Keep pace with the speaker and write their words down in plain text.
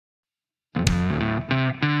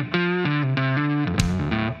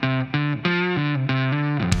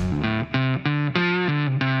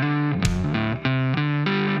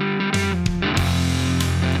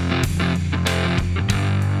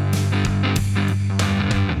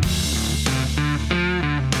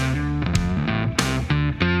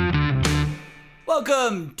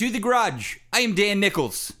Welcome to the garage. I am Dan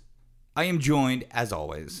Nichols. I am joined, as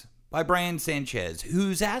always, by Brian Sanchez,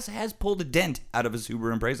 whose ass has pulled a dent out of a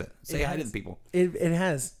Subaru Impreza. Say hi to the people. It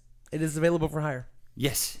has. It is available for hire.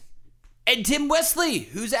 Yes. And Tim Wesley,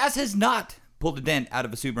 whose ass has not pulled a dent out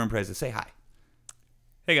of a Subaru Impreza. Say hi.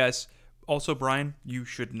 Hey guys. Also, Brian, you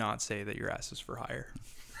should not say that your ass is for hire.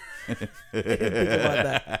 Think about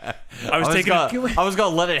that. I was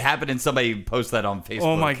gonna let it happen and somebody post that on Facebook.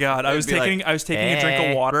 Oh my god! I was taking a drink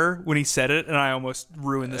of water when he said it, and I almost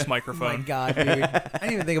ruined this Oh microphone. my god, dude! I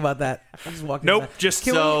didn't even think about that. I'm just walking. Nope. Back. Just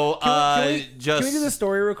Can we do the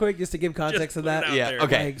story real quick just to give context of that? Yeah. there.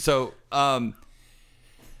 Okay. So, I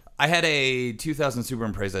had a 2000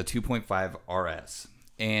 Subaru Impreza 2.5 RS,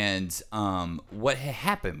 and what had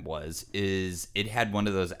happened is it had one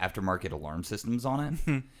of those aftermarket alarm systems on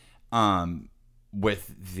it.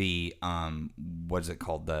 With the what is it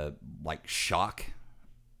called, the like shock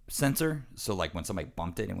sensor, so like when somebody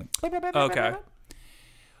bumped it and went Okay.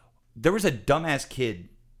 There was a dumbass kid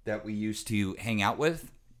that we used to hang out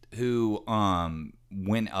with who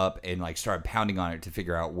went up and like started pounding on it to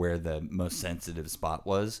figure out where the most sensitive spot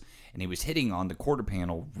was, and he was hitting on the quarter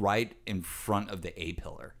panel right in front of the A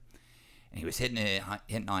pillar, and he was hitting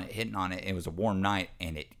on it. It was a warm night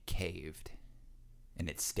and it caved. And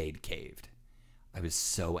it stayed caved. I was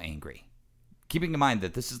so angry. Keeping in mind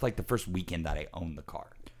that this is like the first weekend that I owned the car.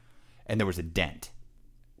 And there was a dent.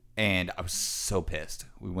 And I was so pissed.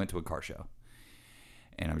 We went to a car show.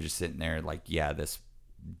 And I was just sitting there like, yeah,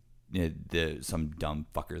 some dumb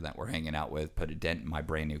fucker that we're hanging out with put a dent in my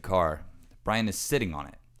brand new car. Brian is sitting on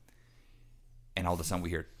it. And all of a sudden we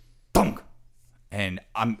hear, thunk. And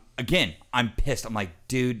I'm pissed. I'm like,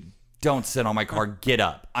 dude, don't sit on my car. Get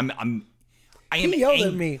up. He yelled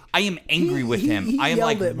at me. I am angry with him. He I am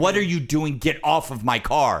like, yelled at what me. are you doing? Get off of my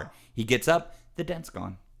car. He gets up. The dent's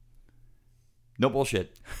gone. No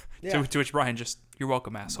bullshit. Yeah. To which Brian just, you're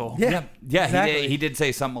welcome, asshole. Yeah. Exactly. He did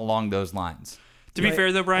say something along those lines. To be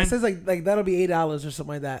fair though, Brian, it says like that'll be $8 or something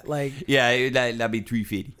like that. Like, Yeah, that'd be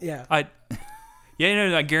 $350. yeah.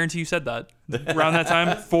 I guarantee you said that around that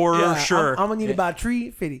time for sure. I'm gonna need about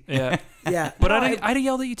 $350. Yeah. Yeah. But No, I'd have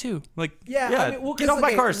yelled at you too. Like, Yeah. Yeah, I mean, well, get 'cause, off my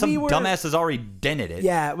okay, car. Some we were- dumbass has already dented it.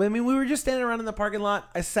 Yeah, I mean, we were just standing around in the parking lot.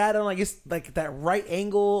 I sat on, I guess, like that right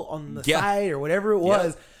angle on the side or whatever it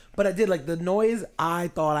was. But I did like the noise. I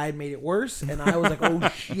thought I had made it worse, and I was like, "Oh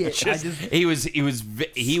shit!" He was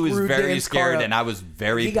Screwed very Dan's car scared, up. and I was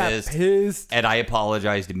very he got pissed. and I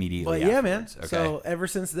apologized immediately. But yeah, man. afterwards, Okay. So ever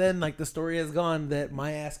since then, like the story has gone that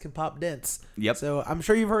my ass can pop dents. Yep. So I'm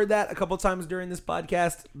sure you've heard that a couple times during this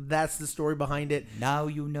podcast. That's the story behind it. Now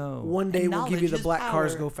you know. One day And we'll give you the knowledge Black is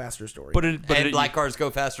Cars power. Go Faster story. but Black Cars Go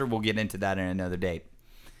Faster. We'll get into that in another date.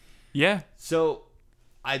 Yeah. So,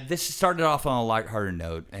 this started off on a lighthearted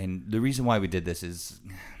note, and the reason why we did this is,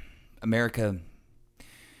 America,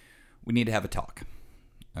 we need to have a talk.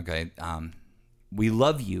 Okay, we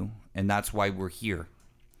love you, and that's why we're here.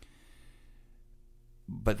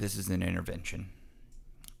 But this is an intervention.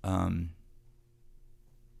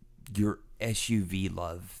 Your SUV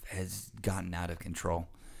love has gotten out of control,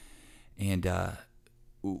 and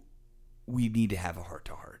we need to have a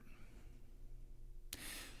heart-to-heart.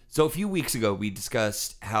 So a few weeks ago, we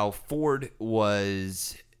discussed how Ford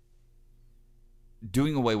was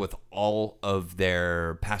doing away with all of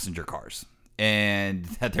their passenger cars and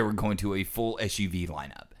that they were going to a full SUV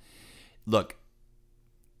lineup. Look,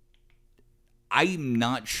 I'm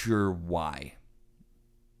not sure why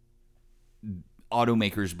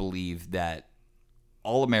automakers believe that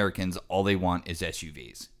all Americans, all they want is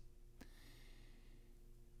SUVs.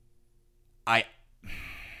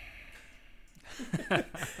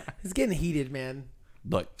 It's getting heated, man.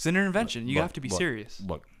 Look. It's an intervention. You Look, have to be look, serious.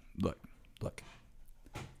 Look.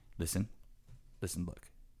 Listen, look.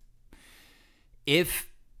 If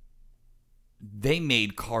they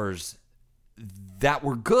made cars that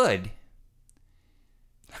were good,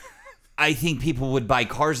 I think people would buy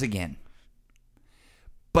cars again.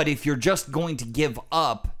 But if you're just going to give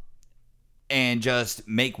up and just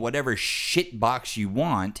make whatever shit box you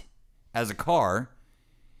want as a car,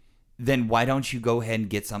 then why don't you go ahead and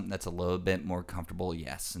get something that's a little bit more comfortable,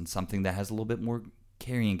 yes, and something that has a little bit more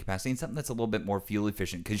carrying capacity and something that's a little bit more fuel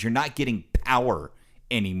efficient, because you're not getting power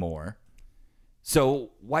anymore.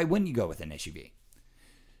 So why wouldn't you go with an SUV?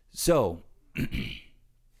 So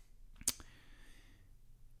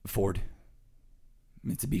Ford,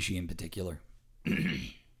 Mitsubishi in particular,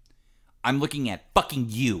 I'm looking at fucking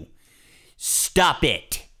you. Stop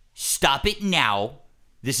it. Stop it now.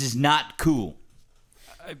 This is not cool.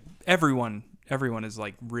 Everyone is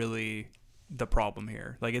like really the problem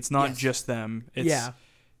here. Like, it's not just them. It's,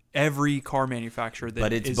 every car manufacturer that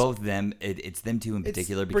But it's is, both them. It's them two in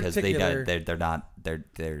particular because they're not.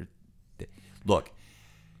 Look,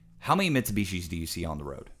 how many Mitsubishis do you see on the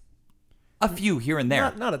road? A few here and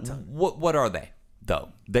there. Not a ton. What are they though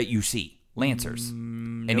that you see? Lancers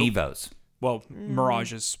and Evos. well,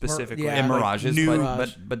 Mirages specifically. yeah, And like Mirages, new but,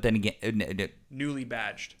 Mirage. but then again, Newly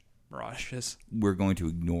badged Mirages. we're going to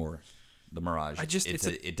ignore the Mirage. It's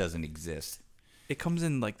it doesn't exist. It comes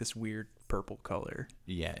in like this weird purple color.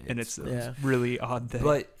 Yeah, And it's Yeah. really odd thing.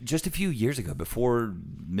 But just a few years ago, before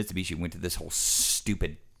Mitsubishi went to this whole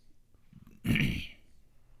stupid,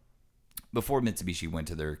 before Mitsubishi went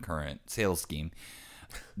to their current sales scheme,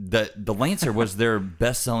 the Lancer was their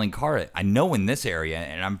best-selling car. I know in this area,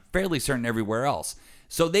 and I'm fairly certain everywhere else.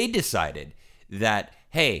 So they decided that,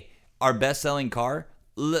 hey, our best-selling car,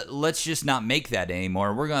 let's just not make that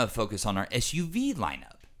anymore. We're going to focus on our SUV lineup.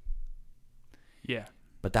 yeah.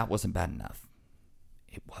 But that wasn't bad enough.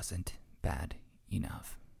 It wasn't bad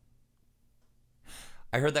enough.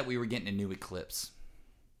 I heard that we were getting a new Eclipse,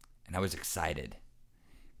 and I was excited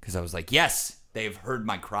because I was like, yes, they've heard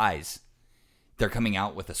my cries. They're coming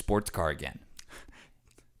out with a sports car again.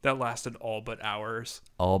 That lasted all but hours.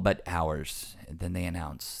 All but hours. And then they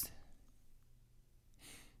announced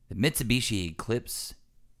the Mitsubishi Eclipse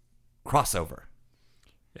crossover.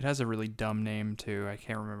 It has a really dumb name too. I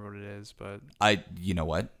can't remember what it is, but You know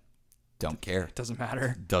what? Don't care. it doesn't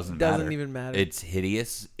matter. Doesn't matter. Doesn't even matter. It's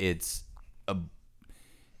hideous. It's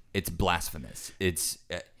blasphemous. It's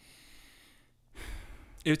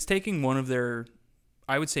It's taking one of their,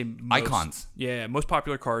 I would say, icons. Yeah, most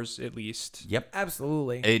popular cars at least. Yep.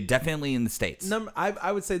 Absolutely. Definitely in the States.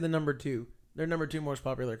 I would say the number 2. Their number 2 most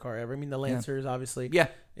popular car ever. I mean, the Lancer is obviously. Yeah.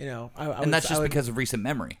 You know, And that's just because of recent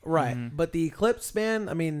memory. Right. But the Eclipse, man,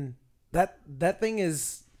 I mean, that thing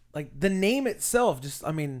is like the name itself. Just,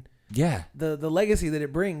 I mean, Yeah. the legacy that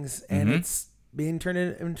it brings, and it's being turned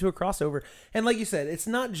into a crossover. And like you said, it's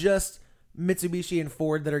not just Mitsubishi and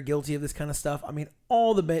Ford that are guilty of this kind of stuff. I mean,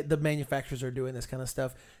 all the manufacturers are doing this kind of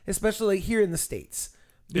stuff, especially here in the States.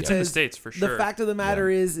 It's in the Because States for sure. The fact of the matter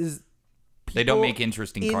is They don't people make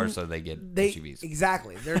interesting cars, so they get SUVs.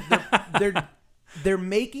 Exactly. They're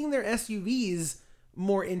making their SUVs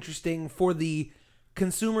more interesting for the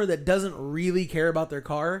consumer that doesn't really care about their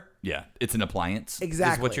car. Yeah. It's an appliance.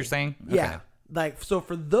 Exactly. Is what you're saying? Yeah. Okay. Like, so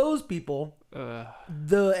for those people,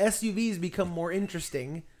 the SUVs become more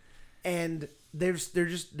interesting, and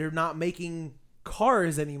they're not making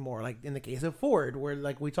cars anymore. Like in the case of Ford, where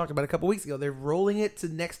like we talked about a couple weeks ago, they're rolling it to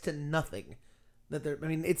next to nothing. I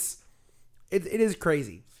mean, it is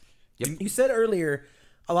crazy. Yep. You said earlier,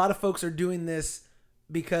 a lot of folks are doing this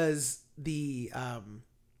because the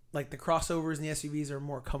like the crossovers and the SUVs are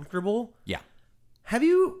more comfortable. Yeah. Have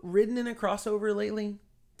you ridden in a crossover lately?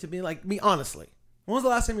 To be like me, honestly, when was the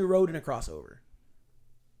last time you rode in a crossover?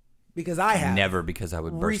 Because I have Never, because I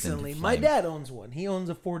would burst recently. into My flame. dad owns one. He owns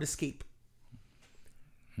a Ford Escape.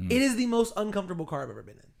 It is the most uncomfortable car I've ever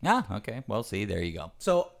been in. Ah, okay. Well, see, there you go.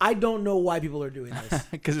 So I don't know why people are doing this.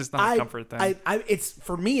 Because it's not a comfort thing. It's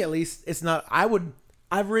for me at least. It's not.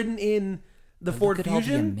 I've ridden in the Ford Look at all the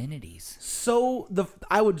Fusion. amenities.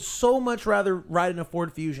 I would so much rather ride in a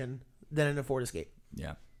Ford Fusion than in a Ford Escape.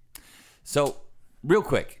 Yeah. So, real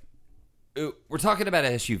quick, we're talking about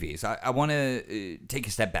SUVs. I want to take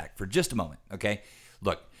a step back for just a moment, okay?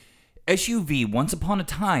 Look, SUV, once upon a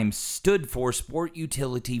time, stood for Sport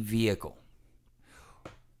Utility Vehicle.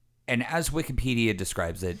 And as Wikipedia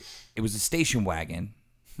describes it, it was a station wagon.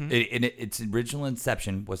 Its original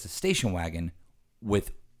inception was a station wagon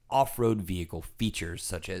with off-road vehicle features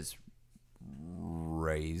such as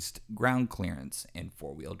raised ground clearance and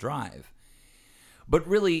four-wheel drive. But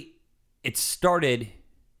really, it started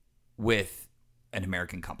with an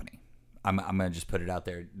American company. I'm going to just put it out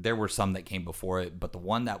there. There were some that came before it, but the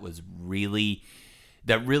one that really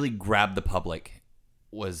grabbed the public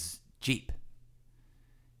was Jeep.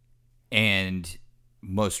 And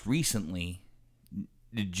most recently,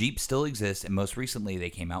 the Jeep still exists, and most recently they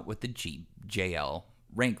came out with the Jeep JL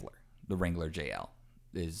Wrangler. The Wrangler JL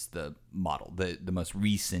is the model, the most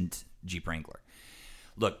recent Jeep Wrangler.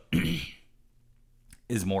 Look,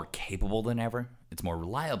 is more capable than ever. It's more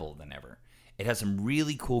reliable than ever. It has some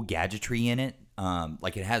really cool gadgetry in it.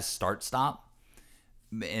 Like it has start-stop.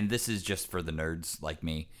 And this is just for the nerds like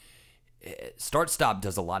me. Start-stop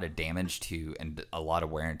does a lot of damage to and a lot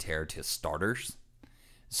of wear and tear to starters.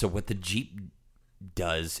 So what the Jeep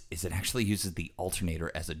does is it actually uses the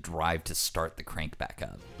alternator as a drive to start the crank back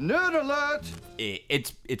up. Nerd alert!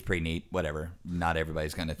 It's pretty neat. Whatever. Not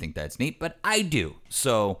everybody's going to think that's neat, but I do.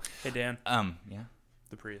 So, Hey, Dan. yeah.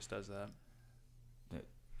 The Prius does that.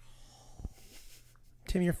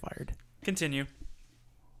 Tim, you're fired. Continue.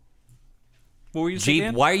 What were you saying?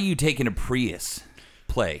 Jeep, why are you taking a Prius?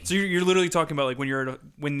 Play. So you're literally talking about like when you're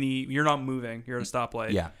you're not moving, you're at a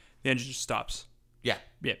stoplight. Yeah. The engine just stops. Yeah.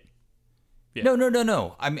 Yeah. Yeah.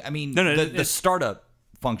 No. I mean, No, the startup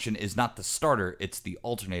function is not the starter; it's the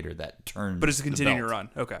alternator that turns. But it's continuing the to belt.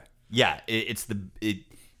 run. Okay. Yeah,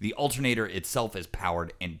 the alternator itself is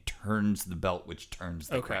powered and turns the belt, which turns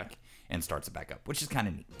the crank and starts it back up, which is kind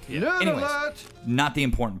of neat. Yeah. Anyways, not the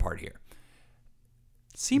important part here.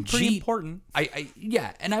 Seemed pretty important.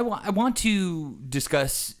 And I want to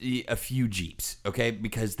discuss a few Jeeps, okay,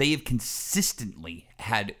 because they have consistently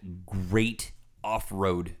had great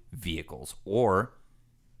off-road vehicles or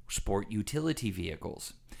sport utility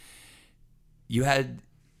vehicles. You had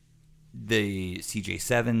the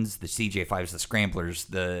CJ7s, the CJ5s, the Scramblers,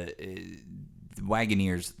 the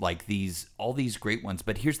Wagoneers, like all these great ones.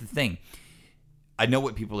 But here's the thing. I know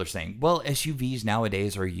what people are saying. Well, SUVs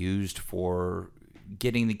nowadays are used for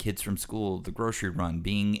getting the kids from school, the grocery run,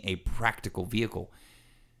 being a practical vehicle.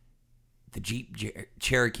 The Jeep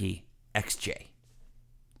Cherokee XJ.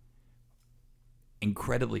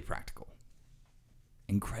 Incredibly practical.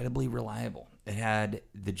 Incredibly reliable. It had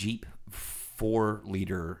the Jeep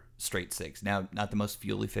 4-liter straight six. Now, not the most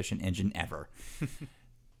fuel-efficient engine ever,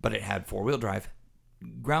 but it had 4-wheel drive,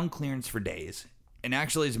 ground clearance for days. And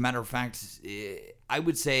actually, as a matter of fact, I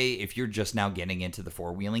would say if you're just now getting into the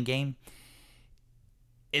four-wheeling game,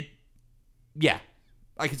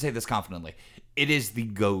 I can say this confidently. It is the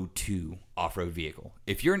go-to off-road vehicle.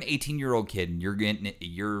 If you're an 18-year-old kid and you're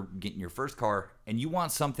getting your first car and you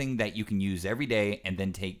want something that you can use every day and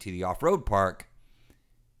then take to the off-road park,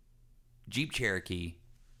 Jeep Cherokee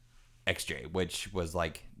XJ, which was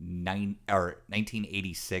like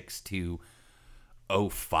 1986 to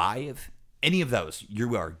 05, any of those,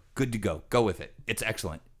 you are good to go. Go with it. It's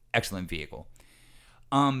excellent. Excellent vehicle.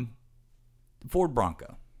 Ford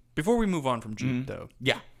Bronco. Before we move on from Jeep, though,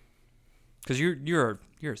 Yeah. because you're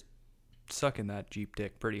sucking that Jeep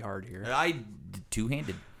dick pretty hard here.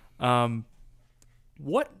 Two-handed.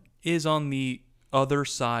 What is on the other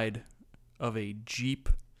side of a Jeep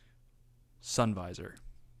sun visor?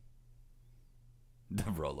 The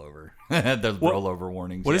rollover. The rollover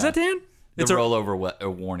warnings. What is that, Dan? The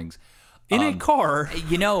rollover warnings. In a car.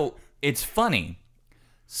 It's funny.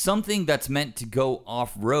 Something that's meant to go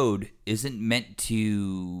off-road isn't meant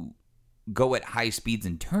to go at high speeds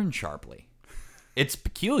and turn sharply. It's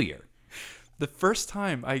peculiar. The first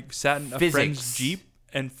time I sat in a Physics. friend's Jeep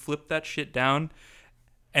and flipped that shit down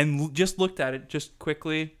and just looked at it just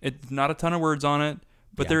quickly, it's not a ton of words on it,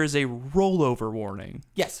 but there is a rollover warning.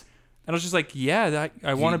 Yes. And I was just like,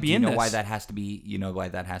 I want to be in this. this. Why that has to be? You know why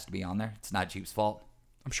that has to be on there? It's not Jeep's fault.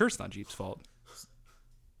 I'm sure it's not Jeep's fault.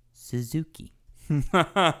 Suzuki.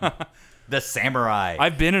 The Samurai.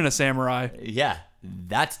 I've been in a Samurai. Yeah,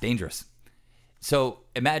 that's dangerous. So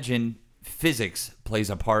imagine physics plays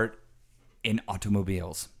a part in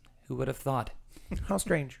automobiles. Who would have thought? How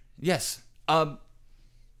strange. Yes.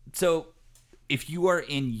 So if you are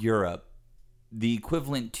in Europe, the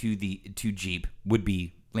equivalent to Jeep would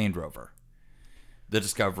be Land Rover, the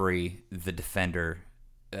Discovery, the Defender,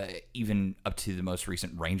 even up to the most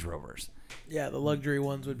recent Range Rovers. Yeah, the luxury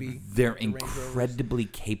ones would be. They're the Range Rovers. incredibly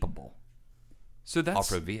capable. So that's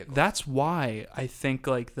off-road vehicles. That's why I think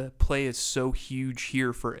like the play is so huge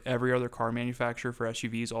here for every other car manufacturer for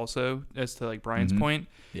SUVs also, as to like Brian's point.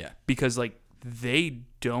 Yeah. Because like they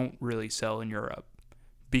don't really sell in Europe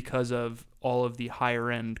because of all of the higher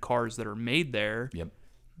end cars that are made there. Yep.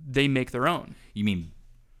 They make their own. You mean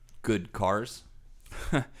good cars?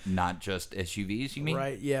 Not just SUVs, you mean?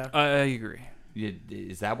 Right, yeah. I agree.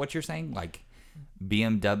 Is that what you're saying? Like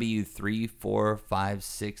BMW 3, 4, 5,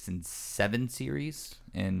 6, and 7 series?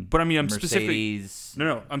 And But I mean, I'm Mercedes.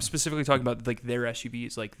 I'm specifically talking about like their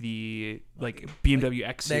SUVs, like the BMW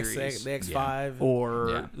X The series, the X5.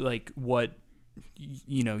 or like what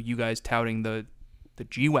you guys touting the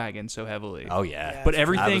G-Wagon so heavily. Oh yeah. Yeah, But it's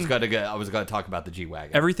everything I was gonna talk about the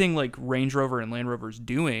G-Wagon. everything like Range Rover and Land Rover's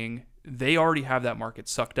doing, they already have that market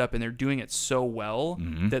sucked up, and they're doing it so well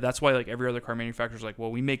that's why like every other car manufacturer's like, well,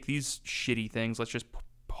 we make these shitty things, let's just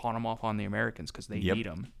pawn them off on the Americans because they need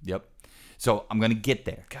them. Yep. So I'm gonna get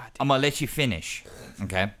there. God damn. I'm gonna let you finish.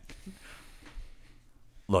 Okay.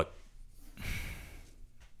 Look.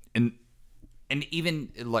 And even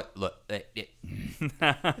look.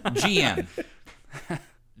 GM.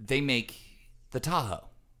 They make the Tahoe,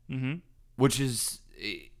 which is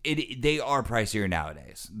they are pricier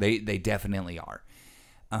nowadays. They definitely are.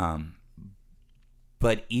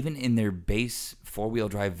 But even in their base 4-wheel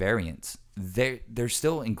drive variants, they're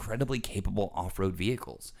still incredibly capable off-road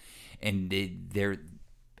vehicles, and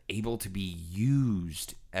able to be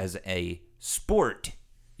used as a sport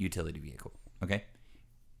utility vehicle. Okay?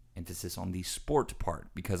 Emphasis on the sport part,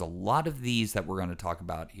 because a lot of these that we're going to talk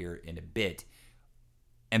about here in a bit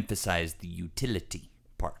emphasize the utility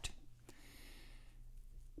part.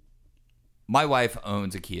 My wife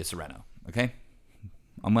owns a Kia Sorento, okay?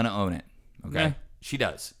 I'm going to own it, okay? Yeah. She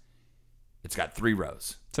does. It's got 3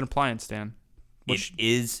 rows. It's an appliance, Dan. It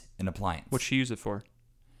is an appliance. What'd she use it for?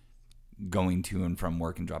 Going to and from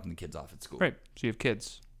work and dropping the kids off at school. Right. So you have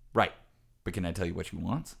kids. Right. But can I tell you what she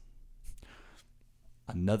wants?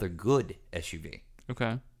 Another good SUV.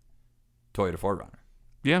 Okay. Toyota 4Runner.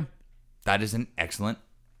 Yeah. That is an excellent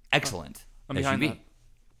I'm SUV. behind that.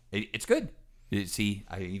 It's good. See,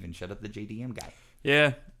 I even shut up the JDM guy.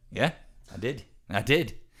 Yeah. Yeah, I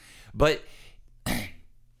did. But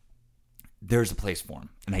there's a place for him,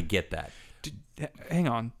 and I get that. Hang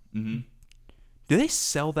on. Mm-hmm. Do they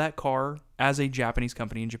sell that car as a Japanese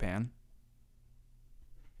company in Japan?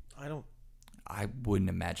 I wouldn't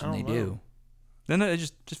imagine I they don't know. do. Then it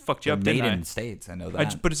just fucked you They're up, made didn't in I? the States. I know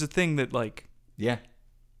that. But it's a thing that, like, Yeah,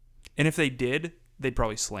 and if they did, they'd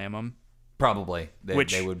probably slam them. probably. They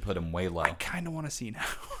Which would put them way low. I kind of want to see now.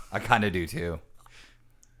 I kind of do too.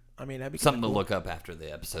 I mean, that'd be Something kinda to cool. look up after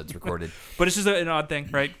the episode's recorded. But it's just an odd thing,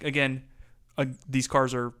 right? Again, these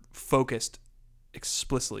cars are focused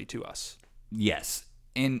explicitly to us. Yes,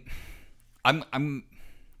 and I'm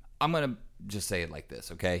gonna just say it like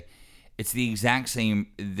this, okay? It's the exact same.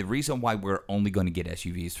 The reason why we're only going to get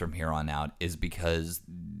SUVs from here on out is because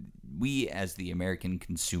we, as the American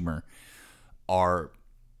consumer, are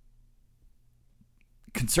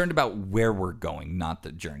concerned about where we're going, not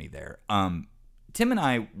the journey there. Tim and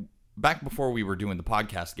I, back before we were doing the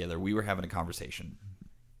podcast together, we were having a conversation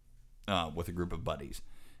with a group of buddies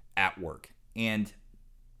at work, and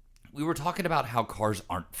we were talking about how cars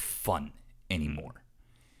aren't fun anymore.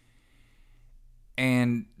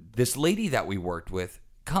 And this lady that we worked with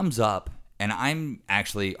comes up, and I'm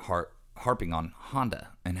actually harping on Honda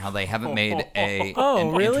and how they haven't made an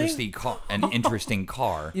really? interesting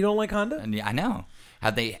car. You don't like Honda? And yeah, I know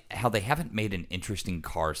how they haven't made an interesting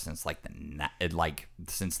car since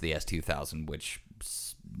since the S2000, which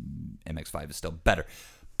MX-5 is still better,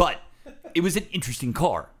 but it was an interesting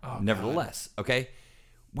car nevertheless. God. Okay.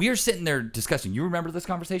 We are sitting there discussing. You remember this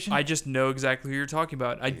conversation? I just know exactly who you're talking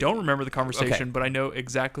about. I don't remember the conversation, Okay. but I know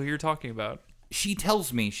exactly who you're talking about. She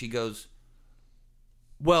tells me, she goes,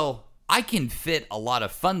 well, I can fit a lot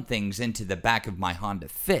of fun things into the back of my Honda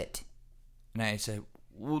Fit. And I said,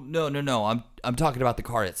 well, no. I'm talking about the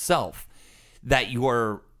car itself. That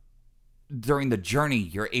during the journey,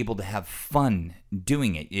 you're able to have fun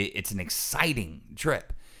doing it. It's an exciting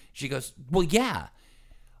trip. She goes, well, yeah.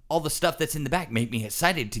 All the stuff that's in the back made me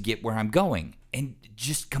excited to get where I'm going, and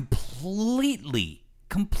just completely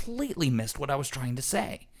missed what I was trying to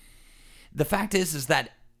say. The fact is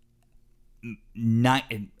that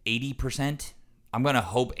 80%, I'm going to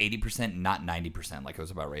hope 80%, not 90%, like I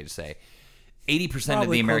was about ready to say. 80% of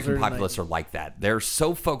Probably the American closer to populace are like that. They're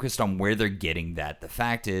so focused on where they're getting that. The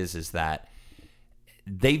fact is that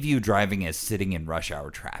they view driving as sitting in rush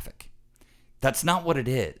hour traffic. That's not what it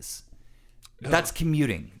is. That's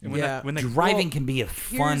commuting. Driving can be a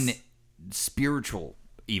fun, spiritual,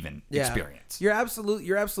 even experience. You're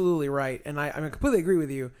absolutely right, and I completely agree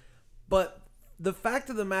with you. But the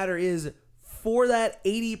fact of the matter is, for that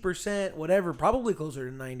 80%, whatever, probably closer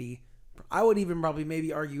to 90, I would even probably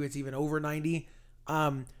maybe argue it's even over 90.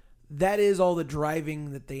 That is all the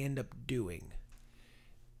driving that they end up doing.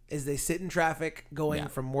 Is they sit in traffic going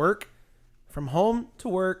from home to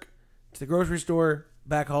work, to the grocery store,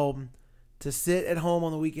 back home, to sit at home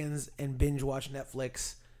on the weekends and binge watch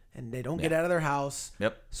Netflix, and they don't get out of their house.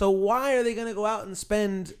 Yep. So why are they going to go out and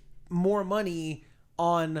spend more money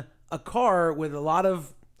on a car with a lot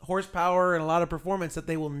of horsepower and a lot of performance that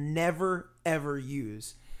they will never, ever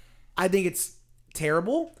use? I think it's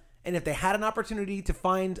terrible. And if they had an opportunity to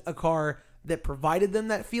find a car that provided them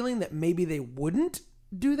that feeling, that maybe they wouldn't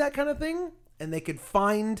do that kind of thing, and they could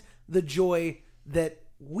find the joy that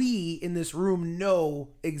we in this room know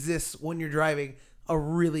exists when you're driving a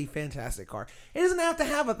really fantastic car. It doesn't have to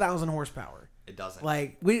have 1,000 horsepower. It doesn't.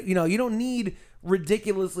 Like, you don't need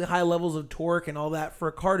ridiculously high levels of torque and all that for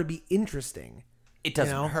a car to be interesting. It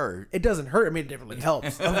doesn't hurt. It doesn't hurt. I mean, it definitely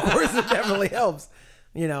helps. Of course, it definitely helps.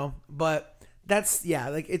 But that's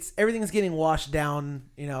everything's getting washed down.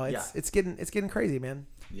 It's getting crazy, man.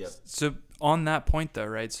 Yep. So on that point, though,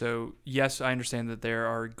 right? So yes, I understand that there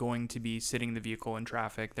are going to be sitting the vehicle in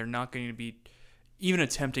traffic. They're not going to be even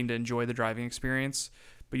attempting to enjoy the driving experience.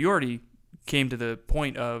 But you already came to the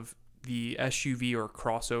point of the SUV or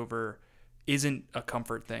crossover isn't a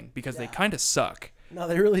comfort thing because they kind of suck. No,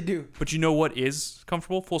 they really do. But you know what is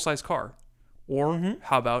comfortable? Full-size car. Or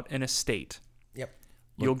how about an estate? Yep.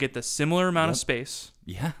 You'll get the similar amount of space.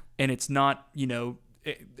 Yeah. And it's not,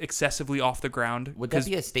 excessively off the ground. Would that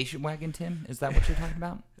be a station wagon, Tim? Is that what you're talking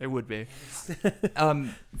about? It would be.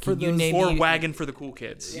 Can you name Or me, wagon for the cool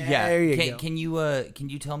kids. Yeah. There you go. Can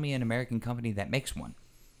you tell me an American company that makes one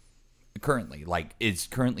currently, like is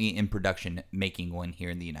currently in production making one here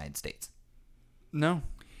in the United States? No.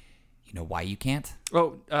 You know why you can't?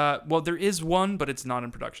 Oh, well, there is one, but it's not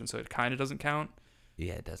in production, so it kind of doesn't count.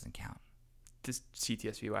 Yeah, it doesn't count. This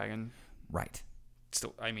CTSV wagon. Right.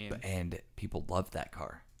 Still, I mean, And people love that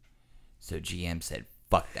car. So GM said,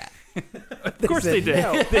 fuck that. of course said they did.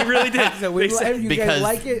 no. They really did. So They said, you because guys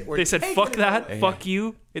like it? We're they said taking fuck it that, away." fuck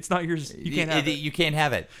you. It's not yours. You can't have it. You can't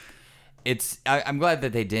have it. I'm glad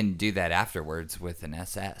that they didn't do that afterwards with an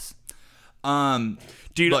SS.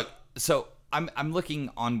 Dude, Look, so I'm looking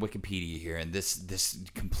on Wikipedia here, and this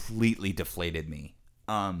completely deflated me.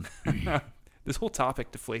 This whole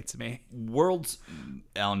topic deflates me. World's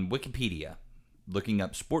on Wikipedia, looking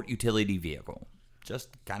up sport utility vehicle.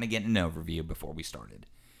 Just kind of getting an overview before we started.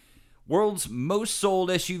 World's most sold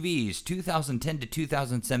SUVs, 2010 to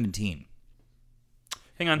 2017.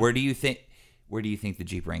 Hang on. Where do you think the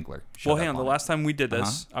Jeep Wrangler? Well, hang on. The last time we did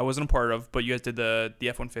this, I wasn't a part of, but you guys did the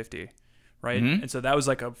F-150, right? Mm-hmm. And so that was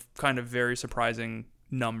like a kind of very surprising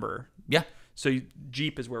number. Yeah. So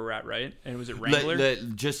Jeep is where we're at, right? And was it Wrangler?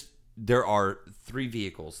 There are 3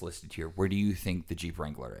 vehicles listed here. Where do you think the Jeep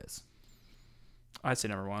Wrangler is? I'd say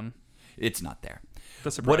number 1. It's not there.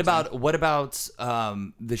 That's surprising. What about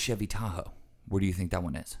the Chevy Tahoe? Where do you think that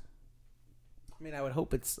one is? I mean, I would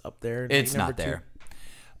hope it's up there. It's not there.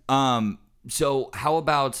 So how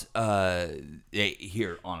about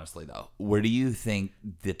here? Honestly, though, where do you think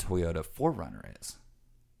the Toyota 4Runner is?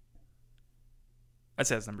 I'd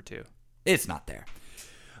say that's number 2. It's not there.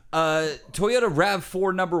 Toyota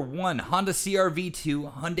RAV4 number 1, Honda CR-V 2,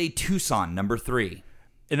 Hyundai Tucson number 3.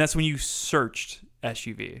 And that's when you searched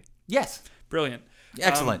SUV. Yes. Brilliant.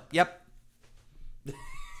 Excellent. Yep.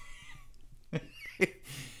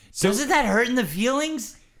 So doesn't that hurt in the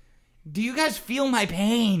feelings? Do you guys feel my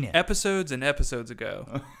pain? Episodes and episodes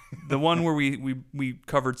ago, the one where we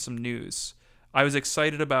covered some news, I was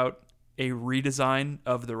excited about a redesign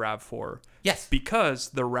of the RAV4. Yes. Because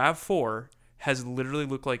the RAV4 has literally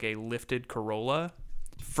looked like a lifted Corolla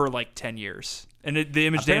for like 10 years. And the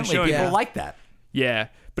image they didn't Apparently show people you. like that. Yeah.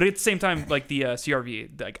 But at the same time, like the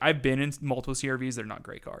CR-V, like I've been in multiple CR-Vs, they're not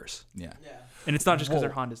great cars. Yeah. And it's not just because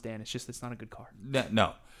they're Hondas, Dan. It's just it's not a good car.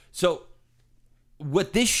 No. So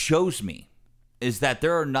what this shows me is that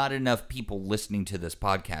there are not enough people listening to this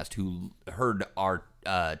podcast who heard our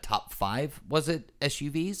top 5, was it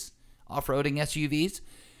SUVs, off-roading SUVs?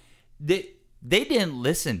 They didn't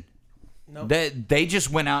listen. Nope. They just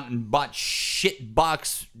went out and bought shit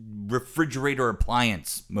box refrigerator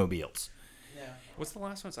appliance mobiles. What's the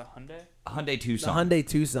last one? It's a Hyundai? Hyundai The Tucson. Hyundai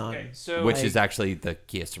Tucson. Okay, so which is actually the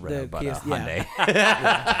Kia Sorento, but Kia-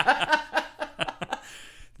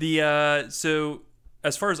 Hyundai. So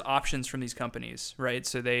as far as options from these companies, right?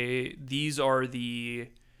 So these are the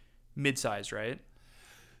mid-size, right?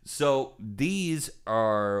 So these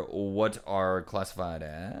are what are classified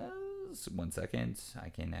as. 1 second, I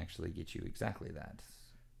can actually get you exactly that.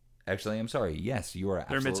 Actually, I'm sorry. Yes, you are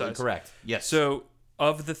absolutely mid-size. correct. Yes. So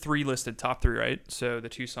of the 3 listed, top 3, right? So the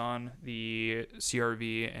Tucson, the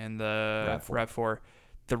CR-V, and the RAV4.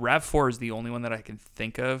 The RAV4 is the only one that I can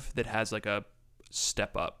think of that has like a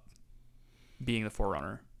step up, being the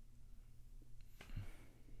 4Runner.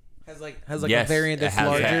 Has like yes, a variant that's has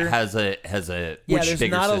larger. Has a yeah, which there's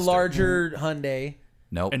bigger not a sister? larger Hyundai,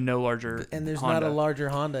 Nope. And no larger and there's Honda. not a larger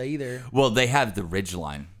Honda either. Well, they have the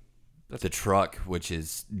Ridgeline, the truck, which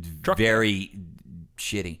is very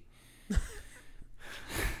shitty.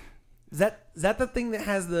 Is that the thing that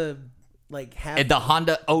has the like half And the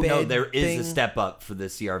Honda. Oh no, bed there is thing? a step up for the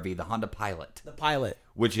CR-V, the Honda Pilot, the Pilot?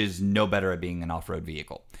 which is no better at being an off-road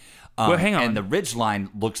vehicle. Well, hang on. And the Ridgeline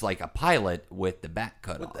looks like a Pilot with the back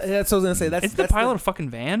cut off. That's what I was gonna say. Is the Pilot a fucking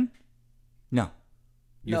van? No,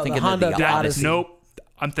 you're No, the thinking Honda of the Odyssey. Nope.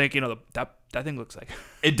 I'm thinking of that thing looks like.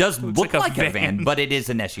 It does look like a like a van, van. but it is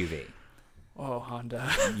an SUV. Oh, Honda.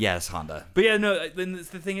 Yes, Honda. But yeah, no. Then the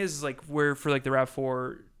thing is like where for like the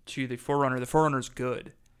RAV4 to the 4Runner, the 4Runner's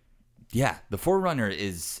good. Yeah, the 4Runner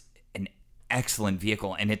is an excellent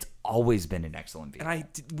vehicle, and it's always been an excellent vehicle. And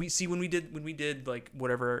when we did like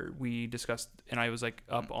whatever we discussed, and I was like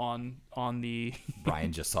up on the.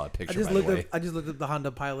 Brian just saw a I picture. just by the looked way. up. I just looked up the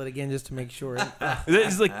Honda Pilot again just to make sure.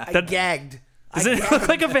 It's like I that. gagged. Does it look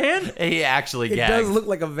like a van? He actually It gagged. does look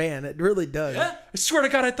like a van. It really does. I swear to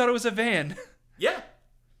God, I thought it was a van. Yeah.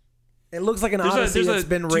 It looks like an Odyssey that's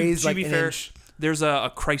been raised like an inch. There's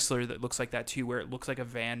a Chrysler that looks like that too, where it looks like a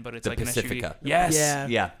van, but it's like Pacifica. an SUV. Yes. Yeah.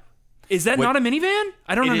 Yeah. Is that not a minivan?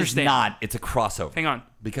 I don't It is understand. not. It's a crossover. Hang on.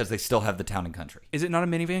 Because they still have the town and country. Is it not a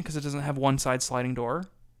minivan because it doesn't have one side sliding door?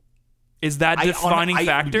 Is that defining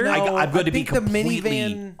factor? No, I'm going to be think the completely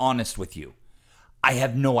minivan- honest with you. I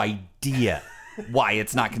have no idea why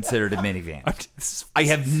it's not considered a minivan. I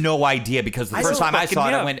have no idea because the first time I saw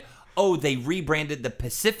it, I went, oh, they rebranded the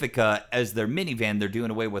Pacifica as their minivan. They're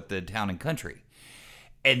doing away with the town and country.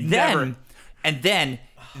 And then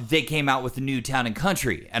they came out with the new town and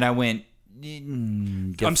country. And I went,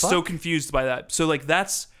 I'm so confused by that. So like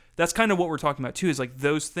that's kind of what we're talking about too, is like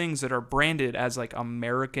those things that are branded as like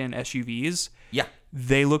American SUVs. Yeah.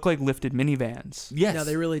 They look like lifted minivans. Yes. No,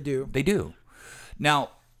 they really do. They do.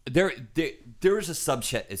 Now, there is a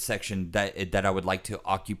subsection that I would like to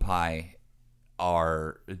occupy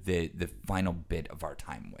the final bit of our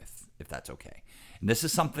time with, if that's okay. And this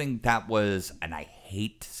is something that was, and I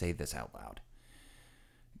hate to say this out loud.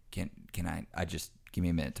 Can I just give me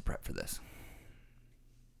a minute to prep for this?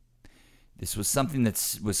 This was something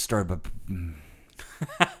that was started by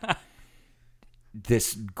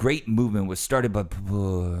this great movement was started by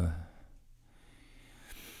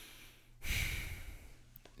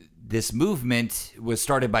this movement was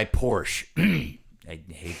started by Porsche. I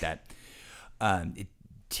hate that. It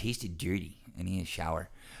tasted dirty. I need a shower.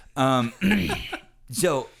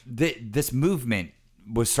 So this movement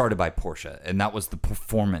was started by Porsche, and that was the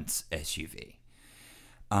performance SUV.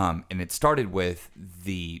 And it started with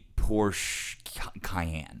the Porsche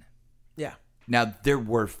Cayenne. Yeah. Now, there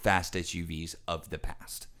were fast SUVs of the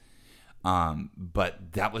past.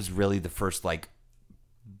 But that was really the first, like,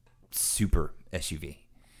 super SUV.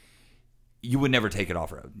 You would never take it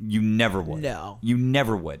off-road. You never would. No. You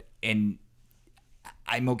never would. And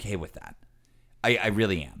I'm okay with that. I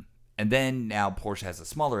really am. And then now Porsche has a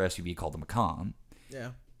smaller SUV called the Macan.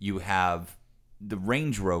 Yeah. You have the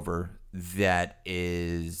Range Rover that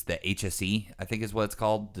is the HSE, I think is what it's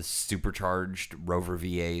called. The supercharged Rover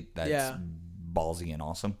V8 that's ballsy and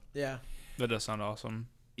awesome. Yeah. That does sound awesome.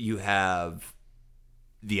 You have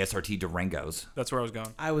the SRT Durangos. That's where I was going.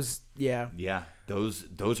 Yeah, those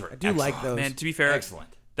are. I do like those. Man, to be fair, excellent.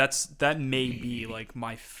 That may be like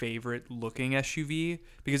my favorite looking SUV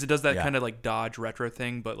because it does that kind of like Dodge retro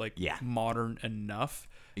thing, but like modern enough.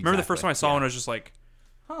 Remember the first time I saw one, I was just like,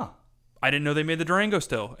 huh. I didn't know they made the Durango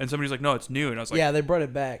still. And somebody's like, no, it's new. And I was like, yeah, they brought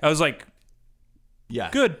it back. I was like,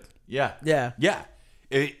 good. Yeah.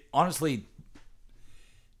 Honestly,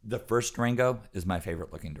 the first Durango is my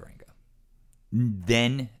favorite looking Durango.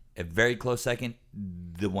 Then, a very close second,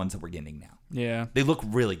 the ones that we're getting now. Yeah. They look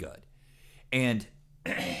really good. And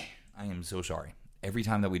I am so sorry. Every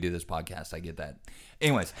time that we do this podcast, I get that.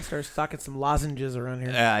 Anyways. I start stocking some lozenges around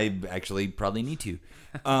here. I actually probably need to.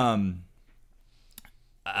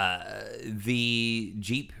 The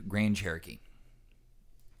Jeep Grand Cherokee.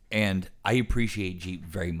 And I appreciate Jeep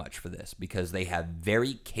very much for this because they have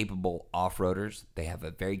very capable off-roaders. They have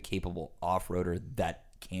a very capable off-roader that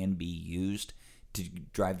can be used to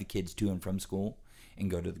drive the kids to and from school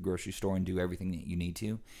and go to the grocery store and do everything that you need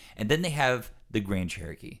to. And then they have the Grand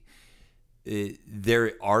Cherokee.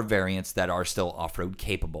 There are variants that are still off-road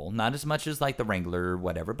capable, not as much as like the Wrangler or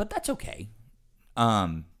whatever, but that's okay.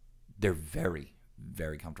 They're very,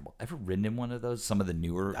 very comfortable. Ever ridden in one of those? Some of the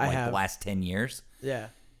newer, the last 10 years? Yeah.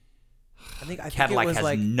 I think Cadillac it was has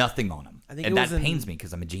like nothing on them, and that pains me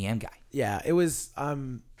because I'm a GM guy. Yeah, it was.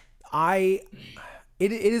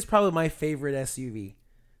 It is probably my favorite SUV.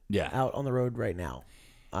 Yeah, out on the road right now.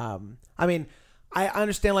 I mean, I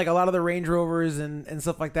understand like a lot of the Range Rovers and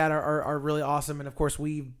stuff like that are really awesome, and of course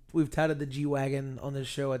we've touted the G-Wagon on this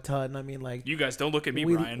show a ton. I mean, like you guys don't look at me,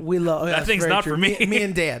 Brian. We love that thing's not true. for me. Me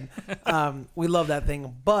and Dan, we love that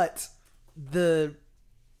thing. But the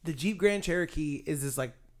Jeep Grand Cherokee is this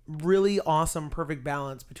like really awesome, perfect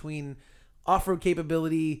balance between off-road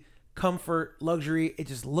capability, comfort, luxury. It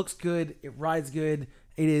just looks good. It rides good.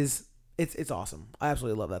 It's awesome. I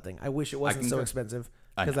absolutely love that thing. I wish it wasn't so expensive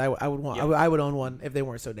because I would own one if they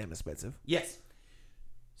weren't so damn expensive. Yes.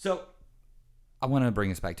 So I want to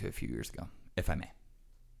bring us back to a few years ago, if I may.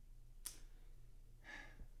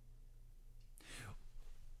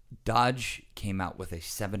 Dodge came out with a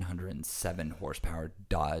 707 horsepower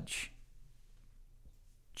Dodge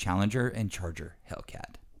Challenger and Charger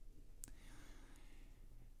Hellcat.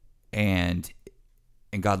 And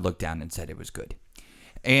God looked down and said it was good.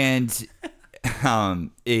 And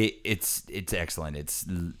it's excellent. It's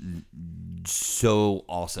so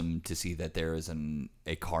awesome to see that there is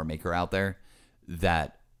a car maker out there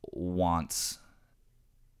that wants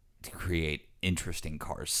to create interesting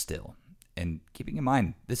cars still. And keeping in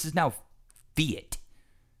mind, this is now Fiat.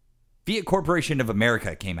 Fiat Corporation of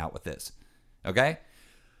America came out with this. Okay?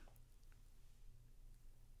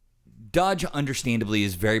 Dodge, understandably,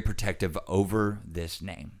 is very protective over this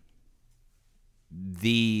name.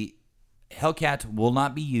 The Hellcat will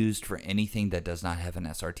not be used for anything that does not have an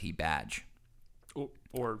SRT badge.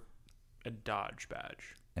 Or a Dodge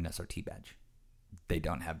badge. An SRT badge. They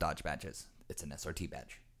don't have Dodge badges. It's an SRT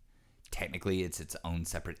badge. Technically, it's its own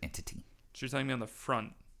separate entity. So you're telling me on the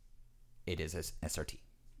front, it is a SRT.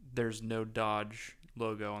 There's no Dodge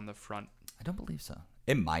logo on the front? I don't believe so.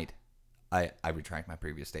 It might. I retract my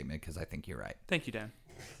previous statement because I think you're right. Thank you, Dan.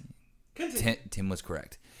 Tim was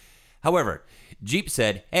correct. However, Jeep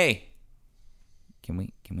said, "Hey, can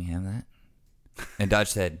we have that?" And Dodge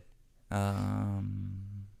said, "Yeah,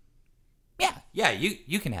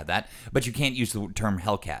 you can have that, but you can't use the term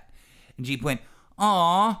Hellcat." And Jeep went,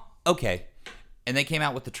 "Aw, okay." And they came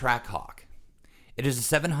out with the Trackhawk. It is a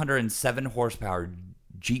 707 horsepower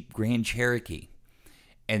Jeep Grand Cherokee.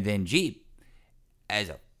 And then Jeep, as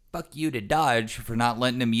a fuck you to Dodge for not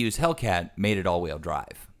letting them use Hellcat, made it all-wheel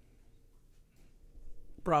drive.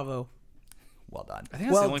 Bravo. Well done. I think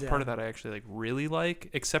that's the only part of that I actually really like,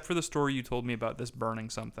 except for the story you told me about this burning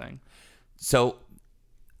something. So,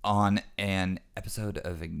 on an episode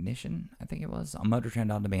of Ignition, I think it was, on Motor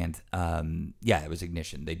Trend On Demand, it was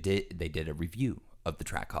Ignition. They did a review of the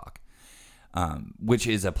Trackhawk, which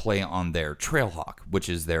is a play on their Trailhawk, which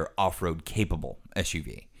is their off-road capable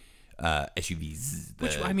SUV. SUVs,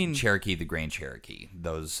 the Cherokee, the Grand Cherokee.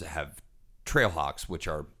 Those have Trailhawks, which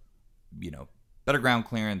are, better ground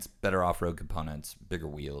clearance, better off-road components, bigger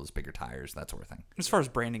wheels, bigger tires, that sort of thing. As far as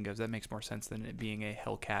branding goes, that makes more sense than it being a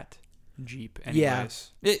Hellcat Jeep anyways.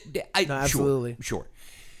 Yeah. Absolutely. Sure.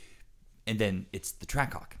 And then it's the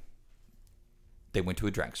Trackhawk. They went to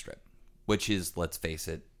a drag strip, which is, let's face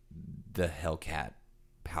it, the Hellcat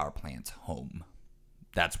power plant's home.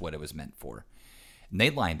 That's what it was meant for. And they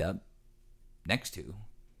lined up next to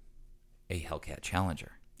a Hellcat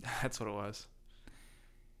Challenger. That's what it was.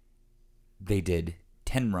 They did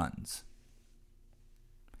 10 runs.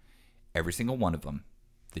 Every single one of them,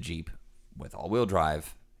 the Jeep with all-wheel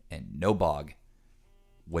drive and no bog,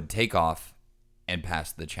 would take off and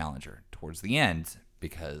pass the Challenger towards the end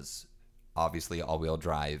because obviously all-wheel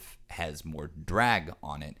drive has more drag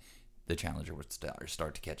on it. The Challenger would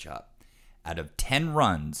start to catch up. Out of 10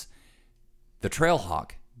 runs, the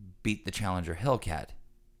Trailhawk beat the Challenger Hellcat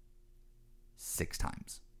 6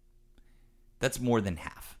 times. That's more than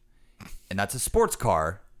half. And that's a sports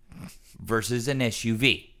car versus an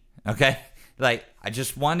SUV. Okay? I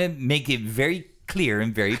just want to make it very clear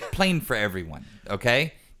and very plain for everyone.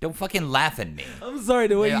 Okay? Don't fucking laugh at me. I'm sorry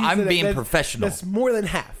the way you I'm said being it. professional. That's more than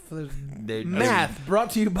half. Math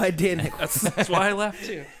brought to you by Dan Nichols. That's why I laughed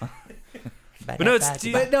too. But no,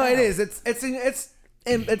 it is.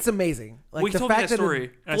 It's amazing. Well, the fact that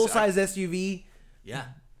a full-size SUV,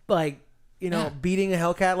 beating a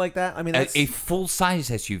Hellcat like that. I mean, that's a full-size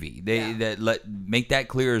SUV. Make that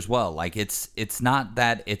clear as well. It's not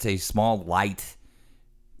that it's a small, light.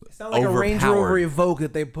 It's not like a Range Rover Evoque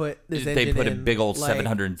that they put this engine in. They put a big old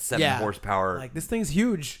 707 horsepower. This thing's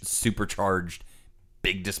huge. Supercharged,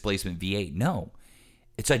 big displacement V8. No,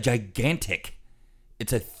 it's a gigantic.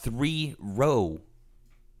 It's a 3-row,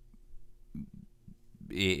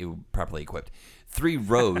 properly equipped, 3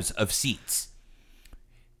 rows of seats.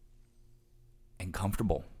 And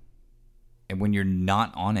comfortable. And when you're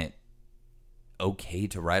not on it, okay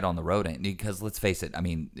to ride on the road. And because let's face it,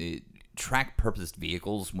 track-purposed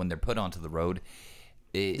vehicles, when they're put onto the road,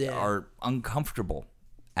 are uncomfortable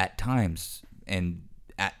at times. And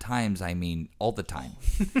at times, I mean all the time.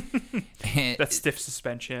 That stiff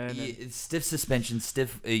suspension. Stiff suspension,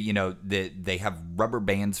 they have rubber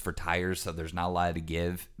bands for tires, so there's not a lot to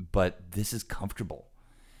give. But this is comfortable.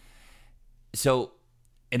 So,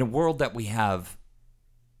 in a world that we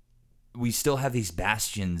still have these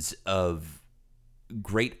bastions of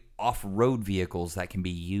great off-road vehicles that can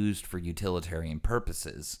be used for utilitarian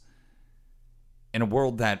purposes. In a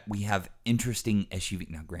world that we have interesting SUV.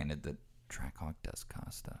 Now, granted, the Trackhawk does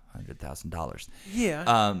cost $100,000.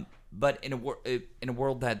 Yeah. But in a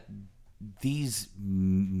world that these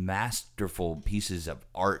masterful pieces of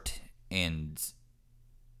art and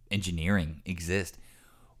engineering exist,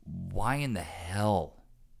 why in the hell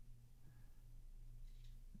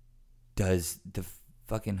does the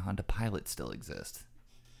fucking Honda Pilot still exist?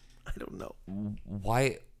 I don't know.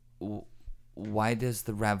 Why does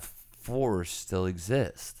the RAV4 still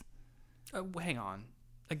exist? Hang on.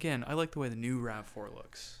 Again, I like the way the new RAV4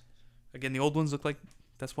 looks. Again, the old ones look like.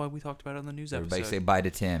 That's why we talked about it on the news Everybody episode. say bye to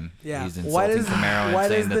Tim. Yeah. He's insulting Camaro and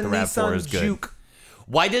saying that the RAV4 is good. Juke?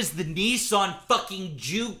 Why does the Nissan fucking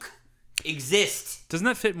Juke exist? Doesn't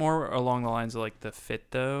that fit more along the lines of like the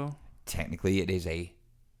Fit though? Technically, it is a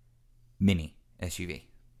mini SUV.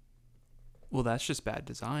 Well, that's just bad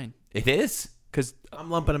design. It is. Because I'm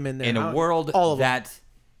lumping them in there. In a world all of them. that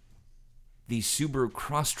the Subaru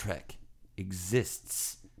Crosstrek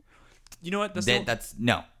exists. you know what? That's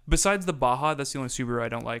no. Besides the Baja, that's the only Subaru I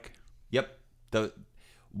don't like. Yep.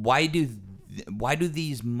 Why do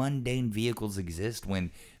these mundane vehicles exist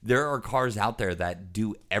when there are cars out there that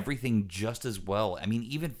do everything just as well? I mean,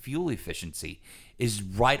 even fuel efficiency is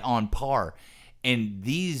right on par. And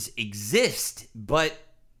these exist, but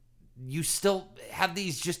you still have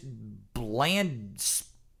these just bland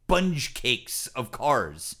sponge cakes of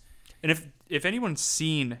cars. And if anyone's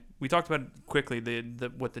seen, we talked about quickly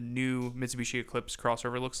what the new Mitsubishi Eclipse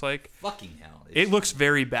crossover looks like. Fucking hell. It looks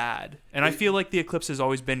very bad. And I feel like the Eclipse has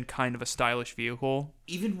always been kind of a stylish vehicle.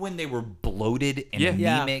 Even when they were bloated and Yeah.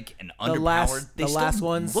 anemic and The underpowered, last- they the still last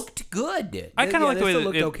ones- looked good. I kind of like the way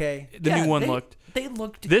still that looked okay. the new one looked. They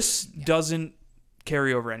looked. This doesn't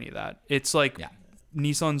carry over any of that. It's like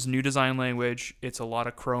Nissan's new design language. It's a lot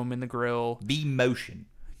of chrome in the grille. V-Motion.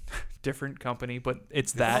 Different company, but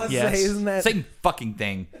it's I that, was yes. saying, isn't that Same fucking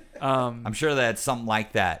thing. I'm sure that's something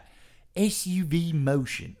like that. SUV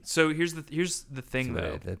Motion. So here's the thing, See what I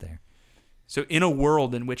though. did there? So in a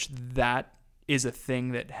world in which that is a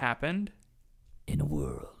thing that happened, In a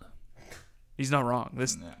world. he's not wrong.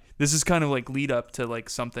 This is kind of like lead up to like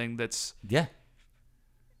something that's Yeah.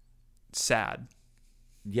 sad.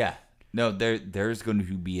 Yeah. No, there's going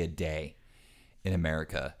to be a day in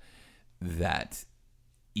America that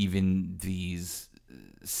even these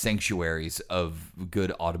sanctuaries of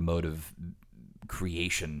good automotive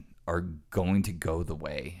creation are going to go the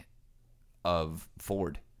way of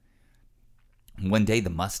Ford. One day the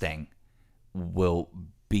Mustang will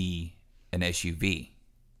be an SUV.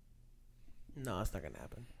 No, it's not gonna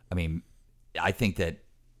happen. I mean, I think that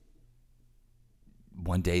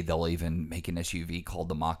one day they'll even make an SUV called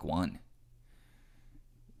the Mach 1.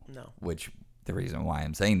 No. Which the reason why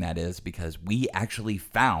I'm saying that is because we actually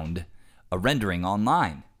found a rendering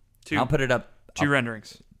online. I'll put it up. Two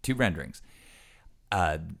renderings. Two renderings.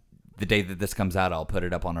 The day that this comes out, I'll put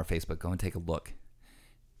it up on our Facebook. Go and take a look.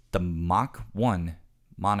 The Mach 1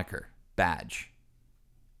 moniker badge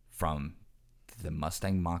from the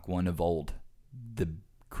Mustang Mach 1 of old. The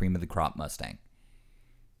cream of the crop Mustang.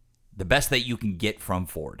 The best that you can get from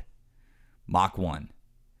Ford. Mach 1.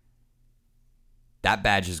 That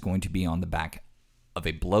badge is going to be on the back of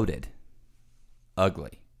a bloated,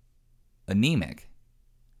 ugly, anemic,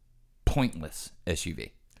 pointless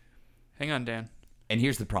SUV. Hang on, Dan. And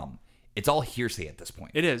here's the problem. It's all hearsay at this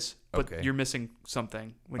point. It is, but Okay. you're missing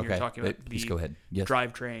something when you're talking about Please the go ahead. Yes.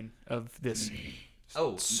 drivetrain of this.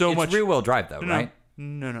 Oh, so it's much rear-wheel drive, though, No, right?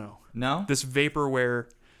 No. No? This vaporware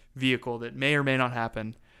vehicle that may or may not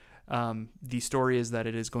happen. The story is that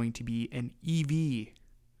it is going to be an EV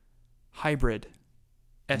hybrid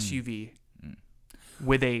SUV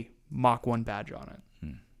with a Mach 1 badge on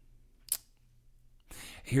it.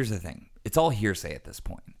 Here's the thing. It's all hearsay at this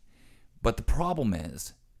point. But the problem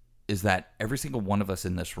is that every single one of us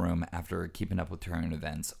in this room, after keeping up with current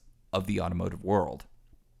events of the automotive world,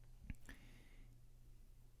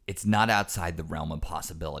 it's not outside the realm of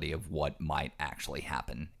possibility of what might actually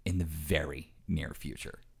happen in the very near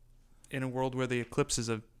future. In a world where the Eclipse is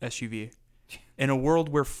a SUV. In a world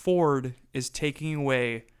where Ford is taking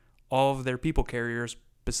away all of their people carriers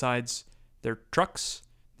besides their trucks,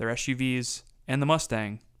 their SUVs, and the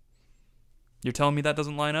Mustang. You're telling me that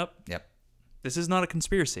doesn't line up? Yep. This is not a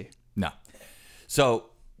conspiracy. No. So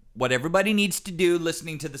what everybody needs to do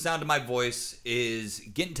listening to the sound of my voice is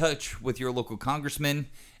get in touch with your local congressman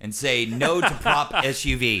and say no to prop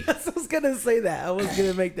SUV. I was gonna say that. I was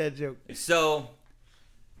gonna make that joke. So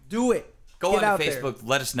Do it. go Get on out to there. Facebook.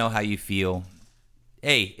 Let us know how you feel.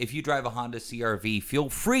 Hey, if you drive a Honda CR-V, feel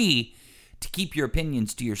free to keep your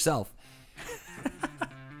opinions to yourself.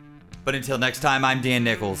 But until next time, I'm Dan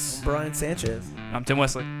Nichols. Brian Sanchez. I'm Tim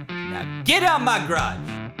Wesley. Now get out my garage.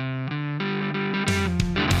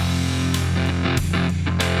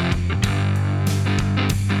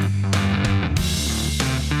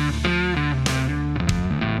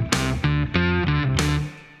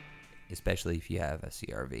 Especially if you have a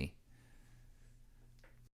CR-V.